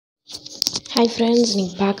Hi friends,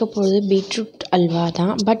 நீங்கள் பார்க்க போகிறது பீட்ரூட் அல்வா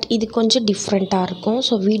தான். பட் இது கொஞ்சம் டிஃப்ரெண்ட்டாக இருக்கும்.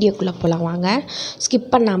 ஸோ வீடியோக்குள்ளே போகலாம், வாங்க.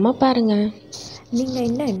 ஸ்கிப் பண்ணாமல் பாருங்கள். நீங்கள்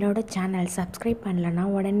இன்னும் என்னோடய சேனல் சப்ஸ்கிரைப் பண்ணலன்னா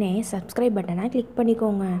உடனே சப்ஸ்கிரைப் பட்டனை கிளிக்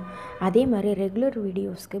பண்ணிக்கோங்க. அதே மாதிரி ரெகுலர்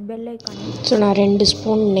வீடியோஸ்க்கு பெல் ஐக்கான். ஸோ நான் 2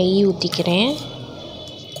 ஸ்பூன் நெய் ஊற்றிக்கிறேன்.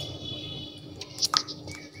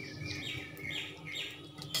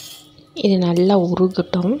 இது நல்லா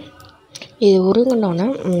உருகட்டும். இது உருங்கினோன்னா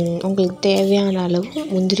உங்களுக்கு தேவையான அளவு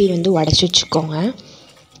முந்திரி உடச்சி வச்சுக்கோங்க.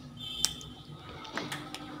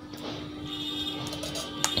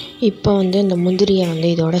 இப்போ இந்த முந்திரியை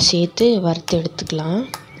இதோட சேர்த்து வறுத்து எடுத்துக்கலாம்.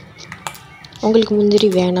 உங்களுக்கு முந்திரி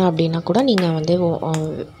வேணாம் அப்படின்னா கூட நீங்கள்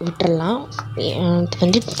விட்டுறலாம்.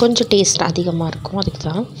 கொஞ்சம் டேஸ்ட் அதிகமாக இருக்கும், அதுக்கு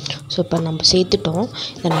தான். ஸோ இப்போ நம்ம சேர்த்துட்டோம்.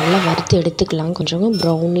 இதை நல்லா வறுத்து எடுத்துக்கலாம். கொஞ்சம்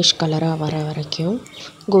ப்ரௌனிஷ் கலராக வர வரைக்கும்,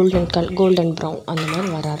 கோல்டன் ப்ரௌன் அந்த மாதிரி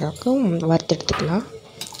வர வரைக்கும் வறுத்து எடுத்துக்கலாம்.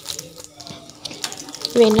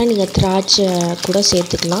 வேணால் நீங்கள் திராட்சை கூட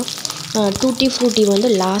சேர்த்துக்கலாம். டூட்டி ஃப்ரூட்டி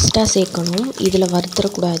லாஸ்ட்டாக சேர்க்கணும், இதில்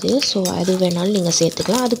வறுத்துடக்கூடாது. ஸோ அது வேணாலும் நீங்கள்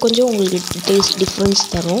சேர்த்துக்கலாம். அது கொஞ்சம் உங்களுக்கு டேஸ்ட்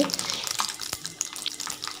டிஃப்ரென்ஸ் தரும்.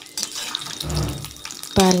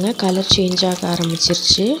 பாருங்கள், கலர் சேஞ்ச் ஆக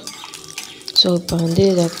ஆரம்பிச்சிருச்சு. ஸோ இப்போ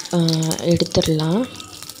இதை எடுத்துடலாம்.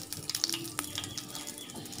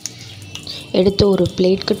 எடுத்து ஒரு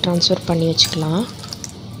பிளேட்க்கு ட்ரான்ஸ்ஃபர் பண்ணி வச்சுக்கலாம்.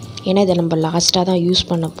 ஏன்னா இதை நம்ம லாஸ்ட்டாக தான் யூஸ்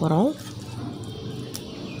பண்ண போகிறோம்.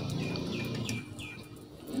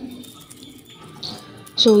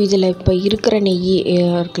 ஸோ இதில் இப்போ இருக்கிற நெய்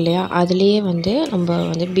இருக்கு இல்லையா, அதுலேயே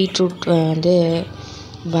நம்ம பீட்ரூட்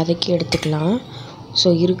வதக்கி எடுத்துக்கலாம். ஸோ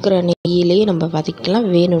இருக்கிற நெய்யிலேயே நம்ம வதக்கலாம்.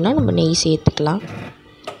 வேணும்னா நம்ம நெய் சேர்த்துக்கலாம்.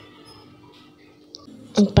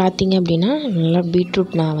 பார்த்திங்க அப்படின்னா நல்லா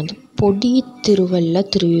பீட்ரூட் நான் பொடி திருவல்ல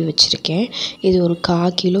துருவி வச்சுருக்கேன். இது ஒரு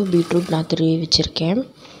 1/4 கிலோ பீட்ரூட் நான் துருவி வச்சுருக்கேன்.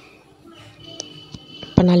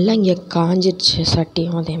 இப்போ நல்லா இங்கே காஞ்சிடுச்சு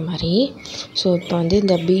சட்டியும் அதே மாதிரி. ஸோ இப்போ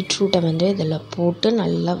இந்த பீட்ரூட்டை இதில் போட்டு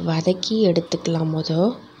நல்லா வதக்கி எடுத்துக்கலாம்.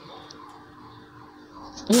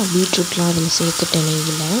 நான் பீட்ரூட்லாம் அதில் சேர்த்துட்டேன்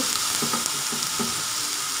நெய்யில்.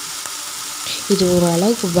 இது ஒரு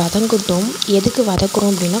அளவுக்கு வதங்கட்டும். எதுக்கு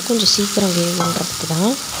வதக்குறோம் அப்படின்னா கொஞ்சம் சீக்கிரம் வேணுன்றதுக்கு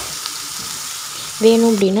தான்.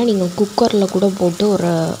 வேணும் அப்படின்னா நீங்கள் குக்கரில் கூட போட்டு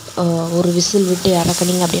ஒரு விசில் விட்டு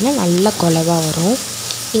இறக்குனீங்க அப்படின்னா நல்லா குழவாக வரும்.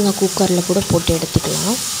 நீங்கள் குக்கரில் கூட போட்டு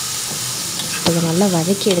எடுத்துக்கலாம். அதை நல்லா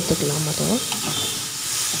வதக்கி எடுத்துக்கலாம்.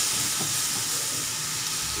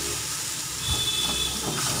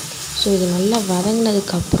 ஸோ இது நல்லா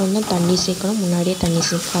வதங்கினதுக்கப்புறம் தான் தண்ணி சேர்க்கணும், முன்னாடியே தண்ணி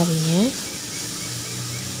சேர்க்காதீங்க.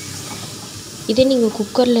 இதே நீங்கள்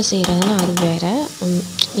குக்கரில் செய்கிறதுனா அது வேறு.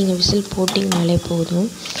 நீங்கள் விசில் போட்டிங்கனாலே போதும்,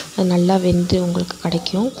 அது நல்லா வெந்து உங்களுக்கு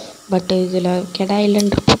கிடைக்கும். பட் இதில்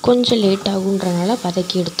கடாயிலன்றப்போ கொஞ்சம் லேட் ஆகுன்றனால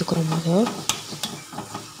வதக்கி எடுத்துக்கிறோம்.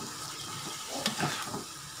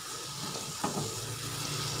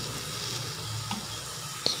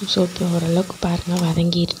 ஸோ இப்போ ஓரளவுக்கு பாருங்கள்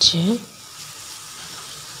வதங்கிருச்சு.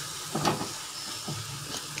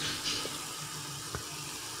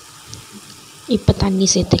 இப்போ தண்ணி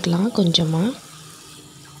சேர்த்துக்கலாம் கொஞ்சமாக.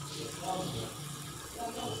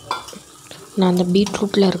 நான் அந்த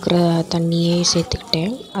பீட்ரூட்டில் இருக்கிற தண்ணியே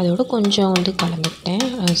சேர்த்துக்கிட்டேன். அதோட கொஞ்சம் கலந்துக்கிட்டேன்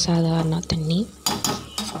சாதாரண தண்ணி.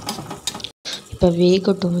 இப்போ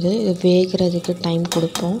வேகட்டும். இது வேகிறதுக்கு டைம்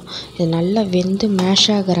கொடுப்போம். இது நல்லா வெந்து மேஷ்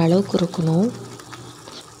ஆகிற அளவுக்கு இருக்கணும்.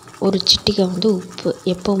 ஒரு சிட்டிகை உப்பு,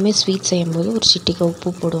 எப்போவுமே ஸ்வீட் செய்யும்போது ஒரு சிட்டிகை உப்பு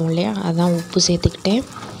போடுவோம் இல்லையா, அதான் உப்பு சேர்த்துக்கிட்டேன்.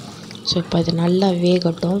 ஸோ இப்போ இது நல்லா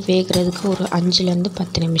வேகட்டும். வேகிறதுக்கு ஒரு 5லேருந்து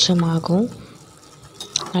 10 நிமிஷம் ஆகும்,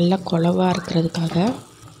 நல்லா குழவாக இருக்கிறதுக்காக.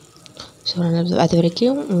 ஸோ அது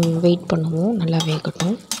வரைக்கும் வெயிட் பண்ணுவோம். நல்லா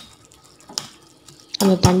வேகட்டும்.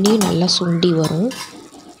 அந்த தண்ணியும் நல்லா சுண்டி வரும்.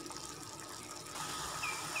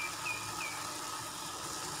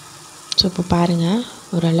 ஸோ இப்போ பாருங்கள்,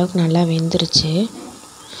 ஓரளவுக்கு நல்லா வெந்துருச்சு.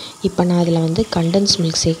 இப்போ நான் அதில் கண்டன்ஸ்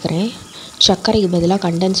மில்க் சேர்க்குறேன். சர்க்கரைக்கு பதிலாக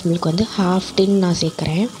கண்டன்ஸ் மில்க் 1/2 டின் நான்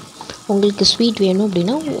சேர்க்குறேன். உங்களுக்கு ஸ்வீட் வேணும்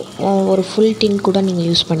அப்படின்னா ஒரு ஃபுல் டின் கூட நீங்கள்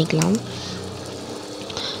யூஸ் பண்ணிக்கலாம்.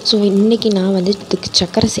 ஸோ இன்றைக்கி நான் இதுக்கு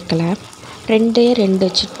சர்க்கரை சேர்க்கலை. 2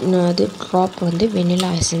 ட்ராப் வெனிலா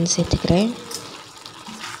எசன்ஸ் சேர்த்துக்கிறேன்.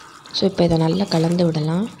 ஸோ இப்போ இதை நல்லா கலந்து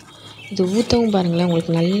விடலாம். இது ஊற்றவும் பாருங்களேன்,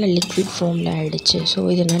 உங்களுக்கு நல்ல லிக்விட் ஃபார்மில் ஆகிடுச்சு. ஸோ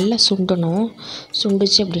இது நல்லா சுண்டணும்.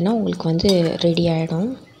 சுண்டுச்சு அப்படின்னா உங்களுக்கு ரெடி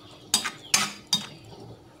ஆகிடும்.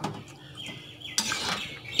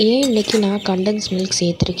 ஏன் இன்றைக்கி நான் கண்டன்ஸ் மில்க்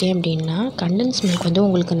சேர்த்துருக்கேன் அப்படின்னா, கண்டன்ஸ் மில்க்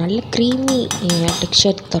உங்களுக்கு நல்ல க்ரீமி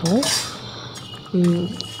டெக்ஸ்சர் தரும்.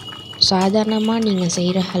 சாதாரணமாக நீங்கள்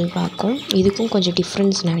செய்கிற ஹல்வாக்கும் இதுக்கும் கொஞ்சம்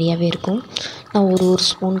டிஃப்ரென்ஸ் நிறையாவே இருக்கும். நான் ஒரு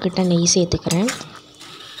ஸ்பூன் கிட்ட நெய் சேர்த்துக்கிறேன்.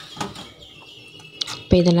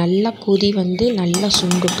 இப்போ இதை நல்லா கொதி நல்லா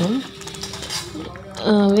சுண்டட்டும்.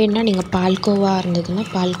 வேணால் நீங்கள் பால்கோவா இருந்ததுன்னா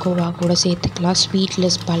பால்கோவா கூட சேர்த்துக்கலாம்,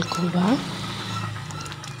 ஸ்வீட்லெஸ் பால்கோவா.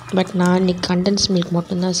 பட் நான் இன்றைக்கி கண்டென்ஸ் மில்க்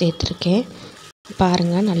மட்டும்தான் சேர்த்துருக்கேன்.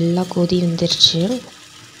 பாருங்கள், நல்லா கொதி வந்துருச்சு,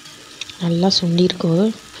 நல்லா சுண்டிருக்கு.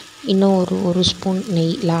 இன்னும் ஒரு ஸ்பூன்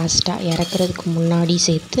நெய் லாஸ்ட்டாக இறக்குறதுக்கு முன்னாடி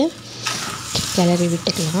சேர்த்து கிளறி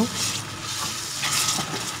விட்டுக்கலாம்.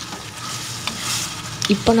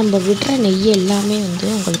 இப்போ நம்ம விடுற நெய் எல்லாமே வந்து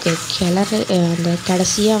உங்களுக்கு அந்த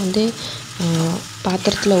கடைசியாக வந்து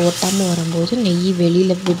பாத்திரத்தில் ஒட்டாமல் வரும்போது நெய்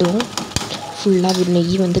வெளியில் விடும், ஃபுல்லாக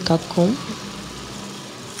நெய் வந்து கக்கும்.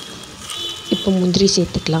 இப்போ முந்திரி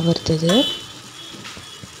சேர்த்துக்கலாம், வறுத்தது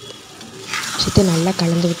சேர்த்து நல்லா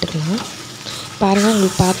கலந்து விட்டுக்கலாம். பாருங்கள்,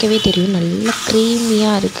 உங்களுக்கு பார்க்கவே தெரியும் நல்லா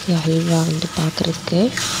க்ரீமியாக இருக்குது ஹல்வா வந்து பார்க்குறதுக்கு.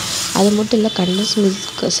 அது மட்டும் இல்லை, கண்டென்ஸ்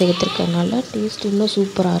மில்க் சேர்த்துருக்கறனால டேஸ்ட் இன்னும்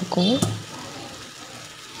சூப்பராக இருக்கும்.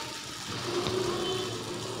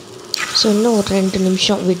 ஸோ இன்னும் ஒரு 2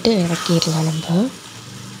 நிமிஷம் விட்டு இறக்கிடலாம். நம்ம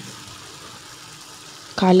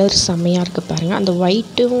கலர் செம்மையாக இருக்குது பாருங்கள். அந்த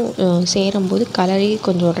ஒயிட்டும் சேரும்போது கலரே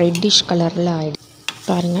கொஞ்சம் ரெட்டிஷ் கலரில் ஆகிடுது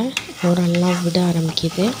பாருங்கள். ஓரெல்லாம் விட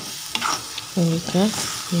ஆரம்பிக்குது உங்களுக்கு.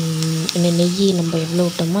 இந்த நெய் நம்ம எவ்வளோ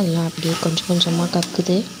விட்டோமோ அதெல்லாம் அப்படியே கொஞ்சம் கொஞ்சமாக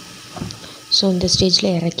கக்குது. ஸோ இந்த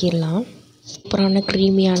ஸ்டேஜில் இறக்கிடலாம். சூப்பரான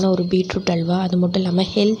க்ரீமியான ஒரு பீட்ரூட் அல்வா. அது மட்டும் இல்லாமல்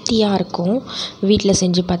ஹெல்த்தியாக இருக்கும். வீட்டில்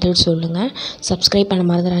செஞ்சு பார்த்துட்டு சொல்லுங்கள். சப்ஸ்கிரைப் பண்ண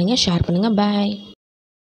மறந்துடாதீங்க, ஷேர் பண்ணுங்கள். பாய்.